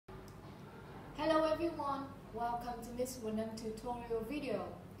Hello everyone, welcome to Ms Quynh Anh tutorial video.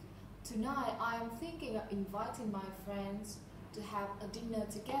 Tonight I am thinking of inviting my friends to have a dinner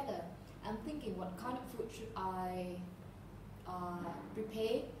together. I'm thinking what kind of food should I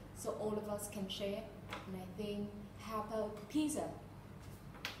prepare so all of us can share, and I think how about pizza?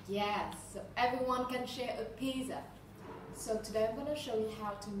 Yes, so everyone can share a pizza. So today I'm going to show you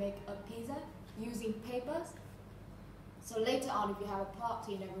how to make a pizza using papers. So later on, if you have a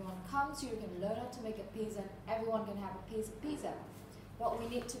party and everyone comes, you can learn how to make a pizza and everyone can have a piece of pizza. What we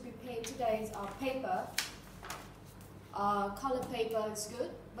need to prepare today is our paper. Color paper is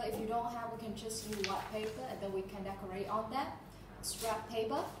good, but if you don't have, we can just use white paper and then we can decorate on that. Scrap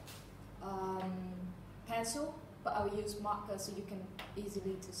paper, pencil, but I will use marker so you can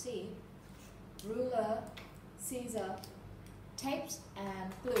easily to see. Ruler, scissor, tapes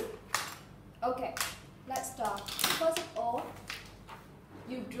and glue. Okay. Let's start. First of all,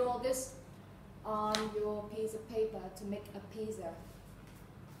 you draw this on your piece of paper to make a pizza.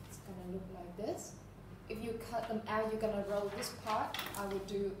 It's gonna look like this. If you cut them out, you're gonna roll this part. I will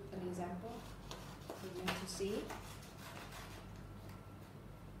do an example for you to see.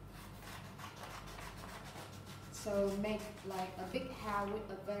 So make like a big hat with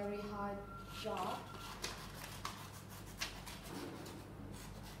a very high jaw.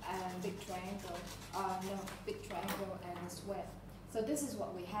 And big triangle, big triangle and a square. So this is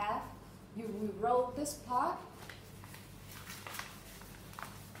what we have. You will roll this part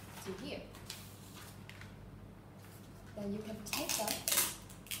to here. Then you can take them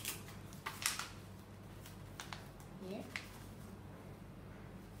here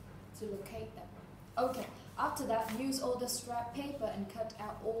to locate them. Okay, after that, use all the scrap paper and cut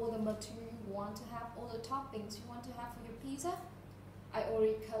out all the material you want to have, all the toppings you want to have for your pizza. I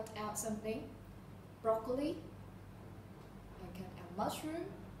already cut out something, broccoli, I cut out mushroom,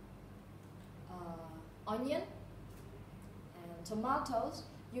 onion, and tomatoes.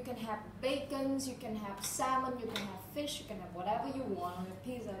 You can have bacons, you can have salmon, you can have fish, you can have whatever you want on your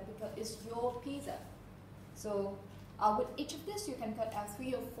pizza because it's your pizza. So with each of this, you can cut out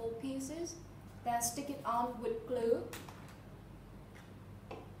 3 or 4 pieces, then stick it on with glue.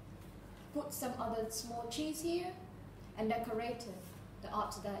 Put some other small cheese here and decorate it. Then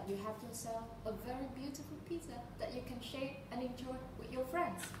after that, you have yourself a very beautiful pizza that you can share and enjoy with your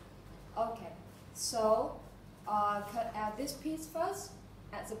friends. Okay, so cut out this piece first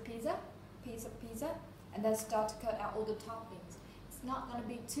as a piece of pizza, and then start to cut out all the toppings. It's not going to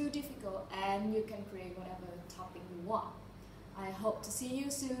be too difficult, and you can create whatever topping you want. I hope to see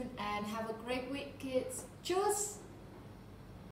you soon, and have a great week, kids. Cheers!